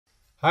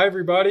Hi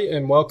everybody,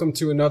 and welcome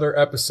to another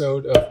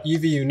episode of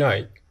EV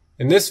Unite.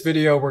 In this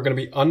video we're going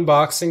to be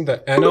unboxing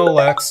the Enel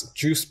X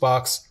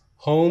JuiceBox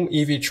Home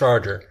EV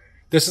Charger.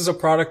 This is a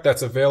product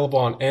that's available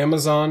on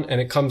Amazon and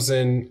it comes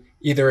in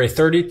either a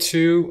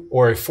 32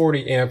 or a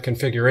 40 amp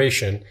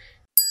configuration.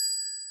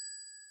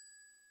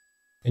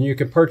 And you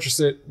can purchase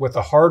it with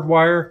a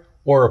hardwire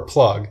or a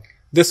plug.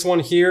 This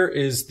one here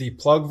is the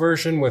plug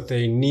version with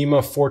a NEMA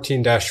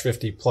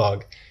 14-50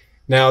 plug.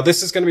 Now,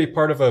 this is going to be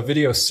part of a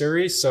video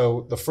series,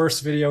 so the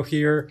first video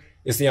here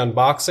is the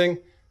unboxing.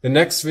 The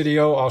next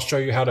video, I'll show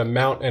you how to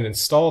mount and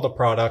install the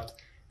product.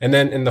 And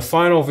then in the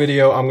final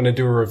video, I'm going to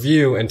do a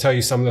review and tell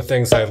you some of the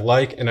things I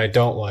like and I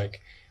don't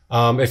like.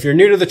 If you're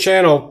new to the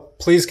channel,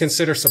 please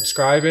consider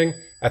subscribing.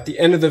 At the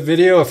end of the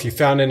video, if you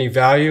found any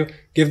value,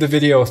 give the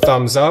video a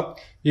thumbs up.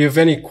 If you have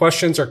any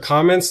questions or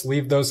comments,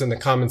 leave those in the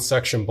comments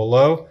section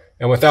below.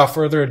 And without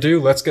further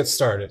ado, let's get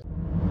started.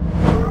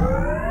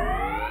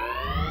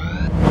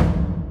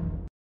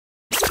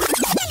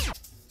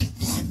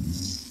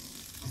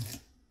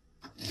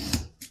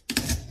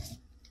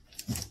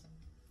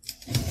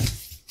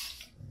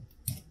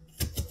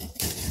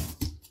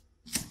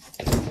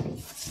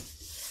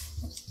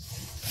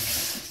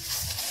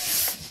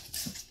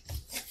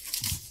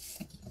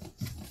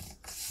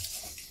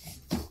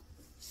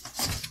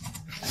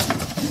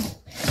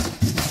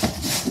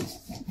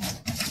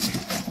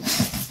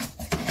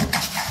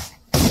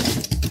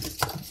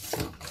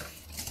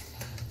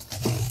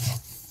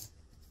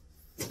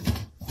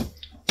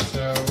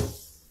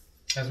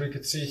 As we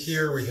can see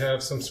here, we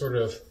have some sort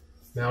of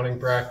mounting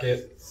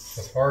bracket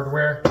with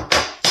hardware,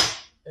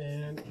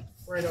 and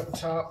right up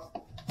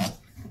top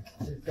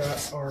we've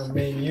got our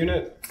main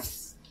unit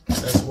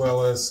as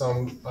well as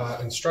some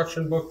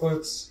instruction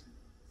booklets.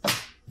 So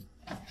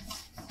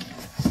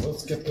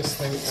let's get this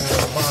thing out of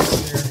the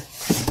box here.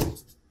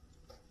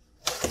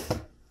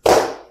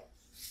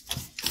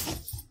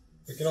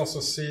 We can also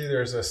see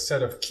there's a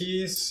set of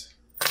keys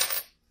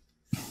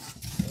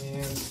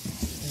and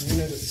the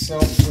unit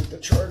itself with the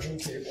charging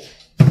cable.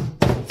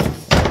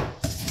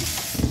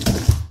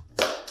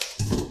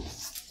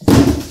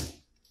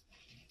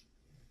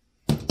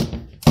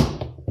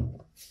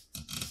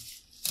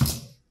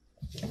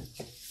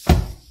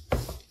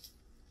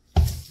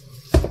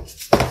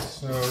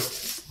 So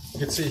you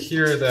can see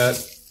here that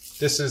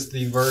this is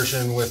the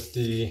version with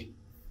the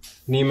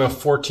NEMA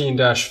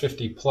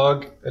 14-50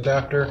 plug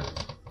adapter.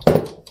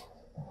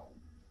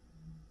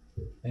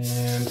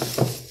 And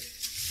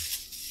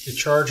the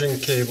charging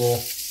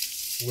cable,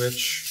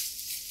 which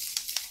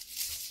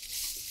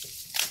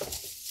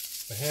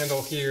the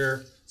handle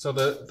here, so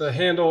the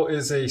handle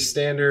is a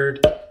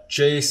standard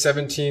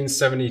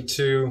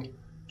J1772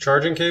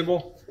 charging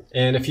cable,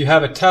 and if you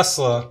have a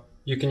Tesla,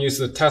 you can use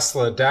the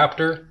Tesla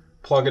adapter,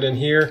 plug it in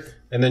here,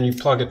 and then you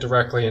plug it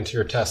directly into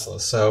your Tesla.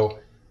 So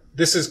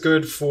this is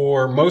good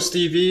for most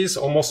EVs,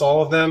 almost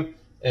all of them,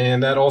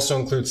 and that also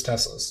includes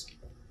Teslas.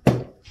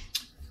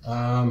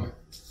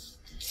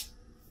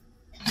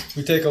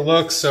 We take a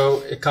look,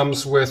 so it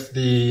comes with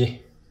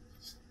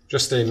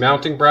just a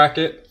mounting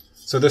bracket.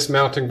 So this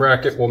mounting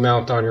bracket will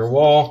mount on your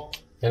wall,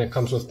 and it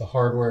comes with the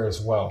hardware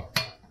as well.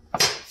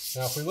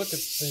 Now if we look at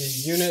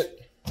the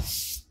unit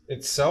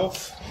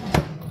itself,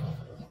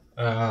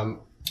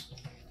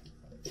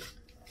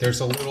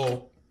 there's a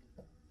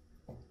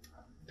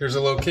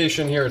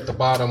location here at the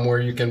bottom where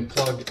you can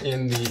plug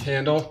in the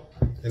handle,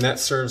 and that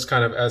serves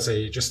kind of as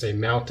just a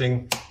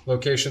mounting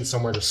location,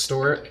 somewhere to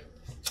store it.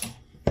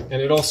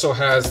 And it also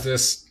has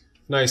this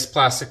nice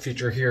plastic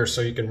feature here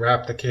so you can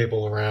wrap the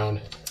cable around.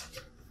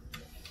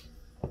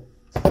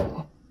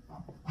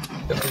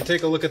 If we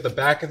take a look at the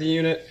back of the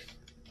unit,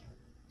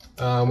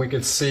 we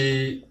can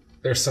see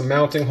there's some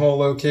mounting hole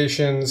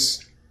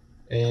locations,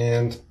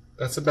 and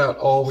that's about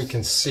all we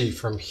can see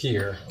from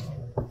here.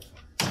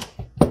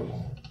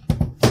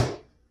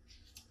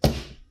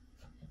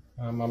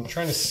 I'm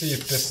trying to see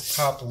if this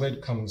top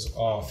lid comes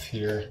off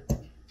here.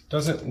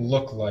 Doesn't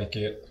look like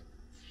it.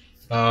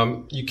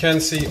 You can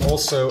see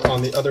also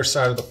on the other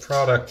side of the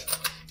product,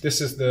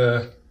 this is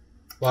the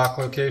lock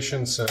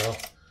location, so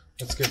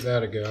let's give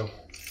that a go.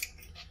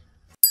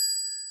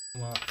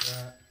 Lock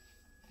that.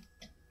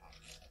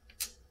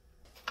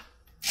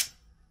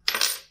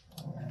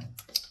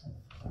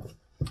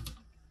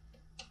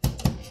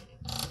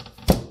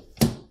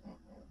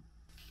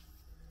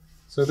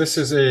 So this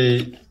is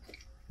a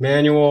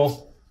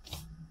manual,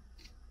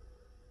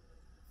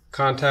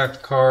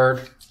 contact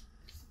card,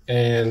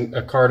 and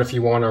a card if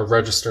you want to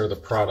register the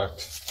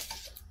product.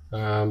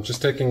 Just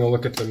taking a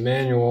look at the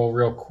manual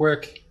real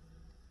quick.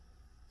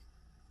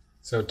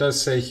 So it does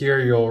say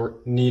here you'll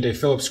need a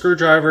Phillips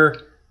screwdriver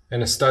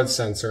and a stud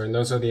sensor, and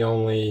those are the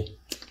only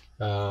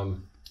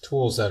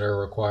tools that are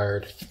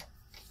required.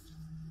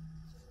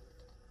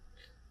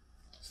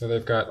 So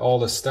they've got all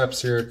the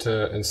steps here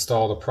to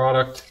install the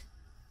product,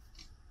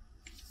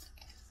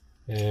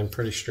 and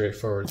pretty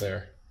straightforward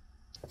there.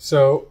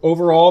 So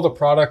overall, the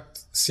product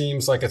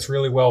seems like it's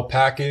really well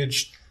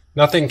packaged.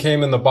 Nothing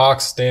came in the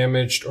box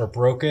damaged or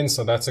broken,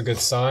 so that's a good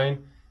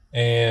sign.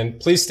 And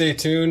please stay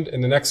tuned.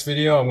 In the next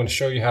video, I'm going to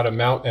show you how to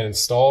mount and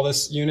install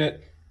this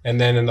unit. And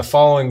then in the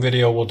following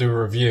video, we'll do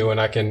a review, and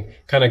I can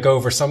kind of go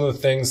over some of the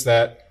things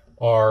that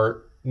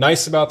are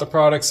nice about the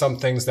product, some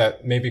things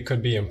that maybe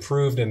could be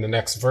improved in the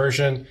next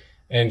version,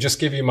 and just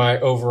give you my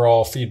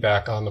overall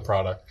feedback on the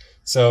product.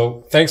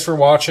 So thanks for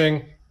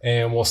watching,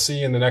 and we'll see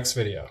you in the next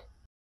video.